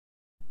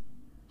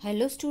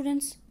Hello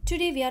students,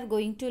 today we are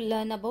going to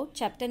learn about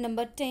chapter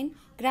number 10,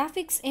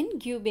 graphics in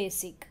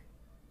qbasic.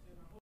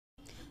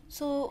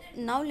 So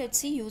now let's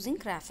see using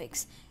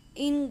graphics.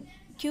 In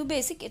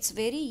qbasic it's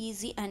very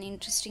easy and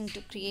interesting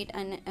to create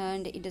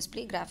and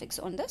display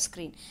graphics on the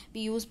screen. We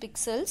use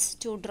pixels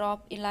to draw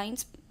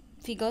lines,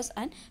 figures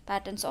and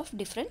patterns of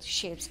different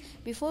shapes.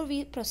 Before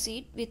we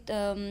proceed with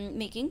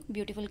making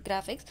beautiful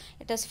graphics,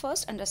 let us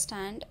first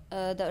understand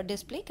the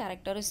display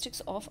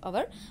characteristics of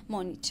our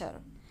monitor.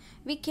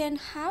 We can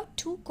have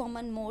two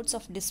common modes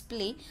of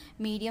display: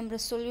 medium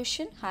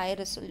resolution, high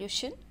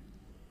resolution.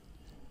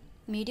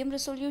 Medium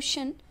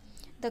resolution,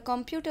 the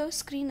computer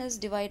screen is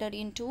divided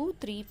into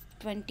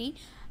 320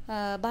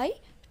 by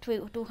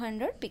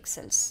 200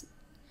 pixels.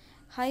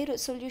 High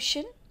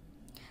resolution,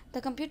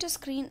 the computer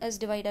screen is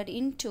divided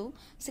into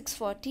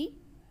 640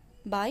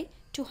 by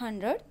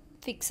 200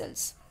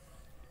 pixels.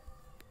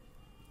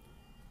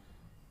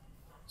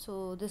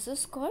 So this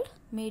is called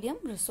medium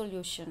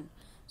resolution.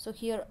 So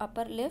here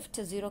upper left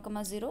 0,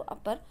 0,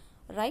 upper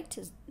right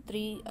is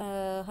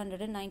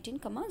 319,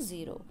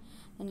 0,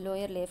 and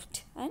lower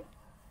left and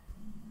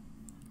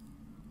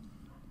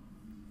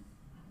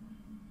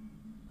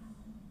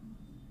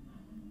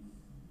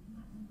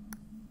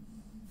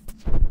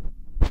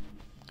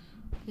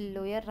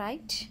lower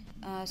right,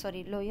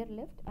 lower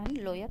left and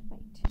lower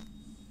right.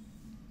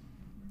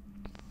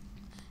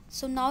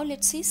 So now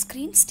let's see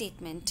screen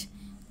statement.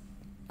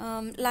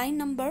 Line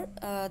number,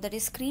 that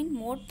is screen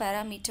mode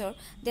parameter.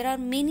 There are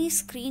many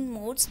screen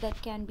modes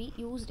that can be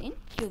used in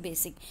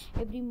qbasic.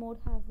 Every mode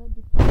has a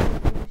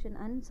different resolution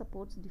and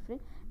supports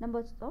different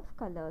numbers of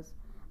colors.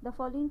 The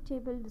following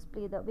table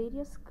display the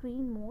various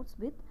screen modes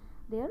with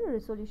their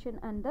resolution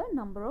and the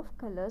number of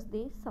colors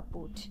they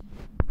support.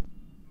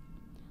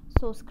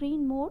 So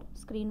screen mode,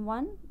 screen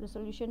 1,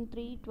 resolution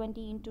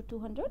 320 into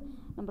 200,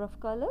 number of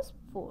colors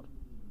 4.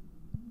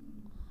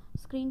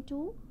 Screen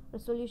 2,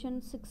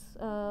 resolution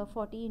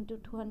 640 into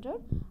 200,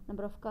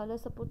 number of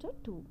colors supported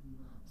 2.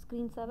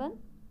 Screen 7,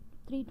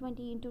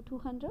 320 into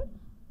 200,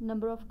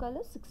 number of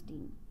colors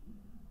 16.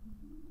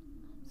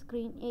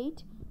 Screen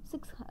 8,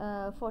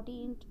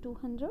 640 into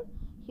 200,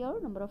 here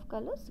number of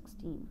colors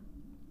 16.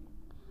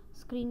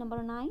 Screen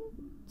number 9,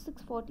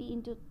 640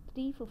 into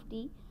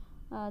 350,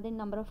 then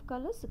number of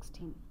colors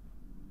 16.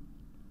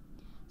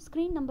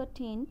 Screen number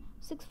 10,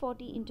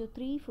 640 into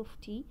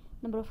 350,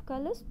 number of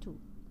colors 2.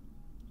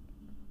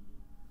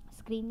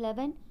 Screen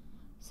 11,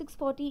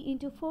 640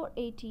 into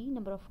 480,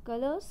 number of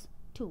colors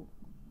 2.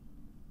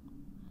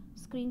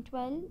 Screen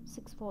 12,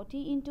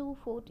 640 into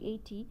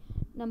 480,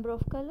 number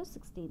of colors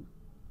 16.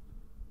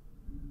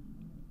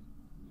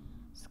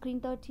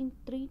 Screen 13,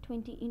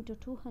 320 into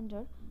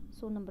 200,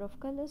 so number of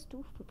colors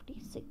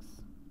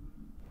 256.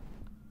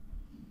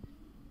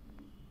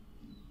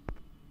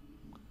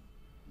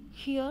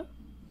 Here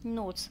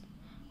notes.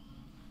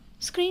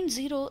 Screen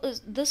 0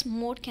 is this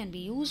mode can be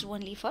used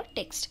only for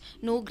text.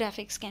 No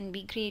graphics can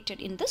be created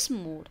in this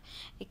mode.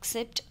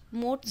 Except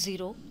mode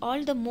 0,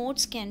 all the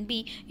modes can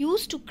be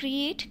used to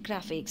create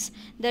graphics.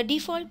 The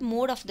default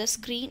mode of the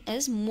screen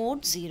is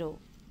mode 0.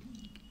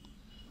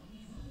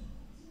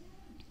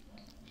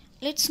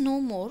 Let's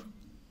know more.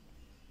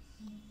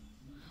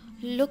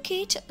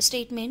 Locate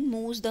statement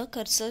moves the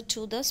cursor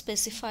to the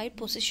specified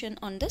position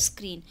on the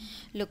screen.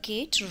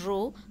 Locate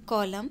row,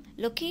 column,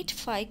 locate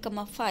 5,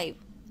 5.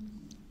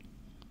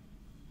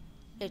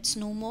 Let's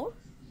know more.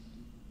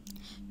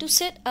 To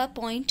set a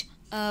point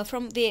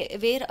from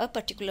where a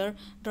particular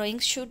drawing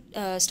should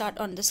start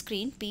on the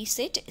screen,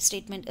 pset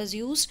statement is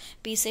used.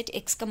 Pset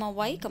x,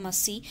 y,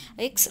 c.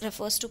 X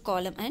refers to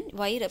column and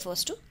y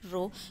refers to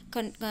row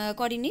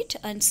coordinate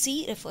and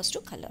c refers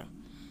to color.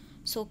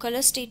 So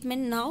color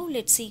statement. Now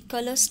let's see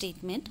color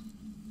statement.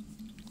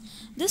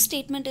 This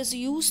statement is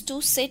used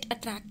to set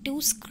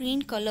attractive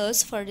screen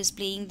colors for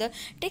displaying the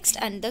text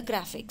and the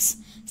graphics.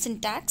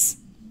 Syntax: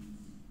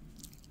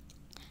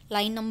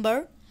 line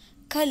number,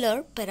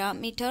 color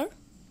parameter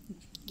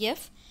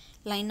f,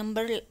 line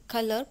number,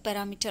 color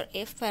parameter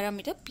f,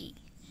 parameter p,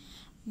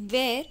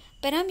 where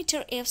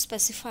parameter f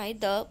specify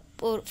the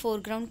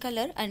foreground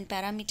color and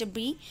parameter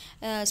b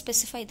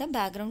specify the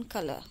background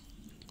color.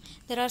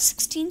 There are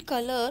 16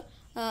 color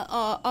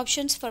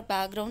options for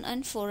background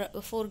and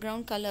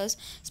foreground colors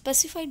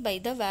specified by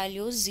the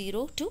values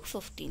 0 to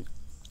 15.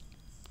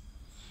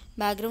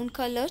 Background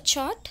color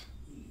chart: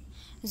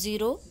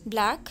 0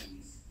 black,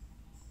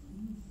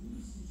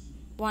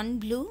 1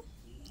 blue,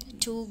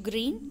 2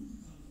 green,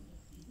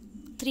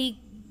 3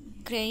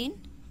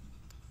 green,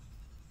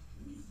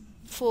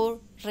 4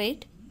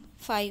 red,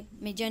 5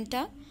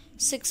 magenta,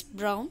 6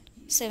 brown,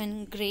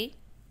 7 grey,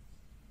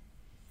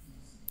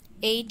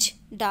 8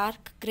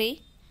 dark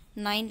grey,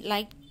 9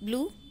 light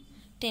blue,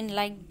 10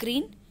 light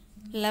green,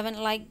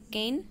 11 light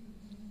green,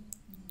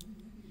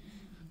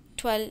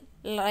 12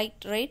 light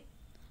red,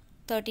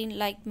 13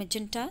 light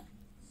magenta,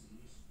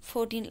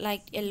 14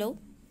 light yellow,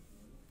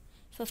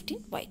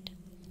 15 white.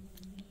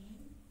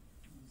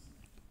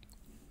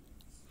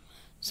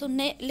 So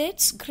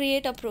let's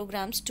create a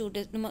programs to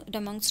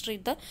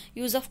demonstrate the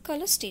use of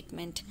color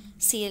statement.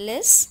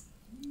 CLS,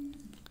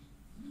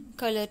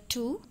 color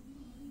 2,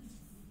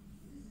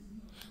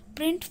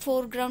 print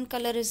foreground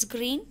color is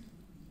green,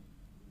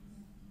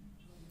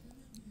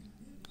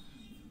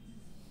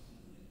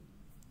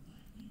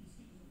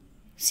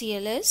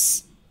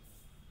 CLS,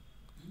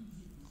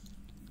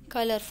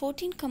 color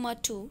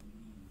 14,2,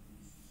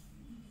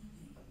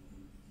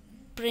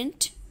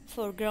 print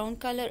foreground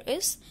color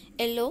is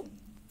yellow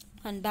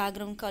and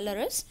background color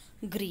is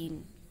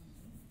green.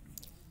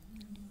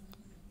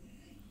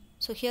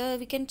 So here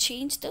we can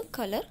change the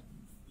color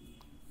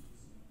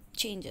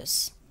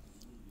changes.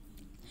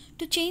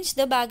 To change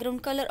the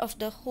background color of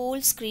the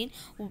whole screen,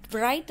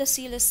 write the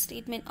CLS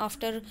statement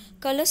after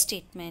color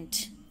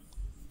statement.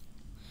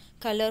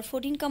 Color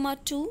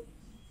 14,2,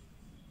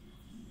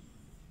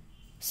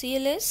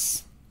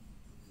 CLS,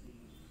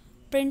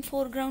 print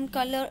foreground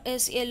color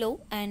is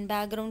yellow and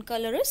background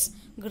color is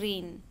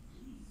green.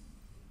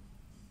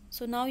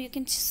 So now you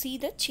can see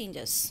the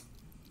changes.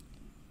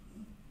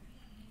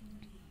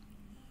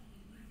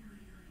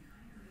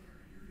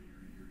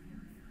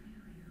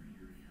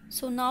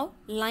 So now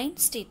line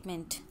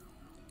statement.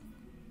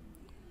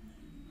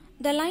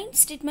 The line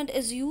statement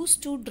is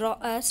used to draw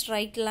a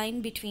straight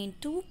line between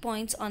 2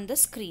 points on the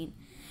screen.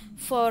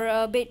 For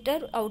a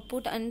better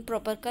output and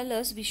proper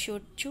colors, we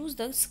should choose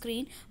the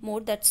screen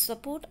mode that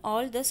support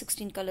all the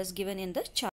 16 colors given in the chart.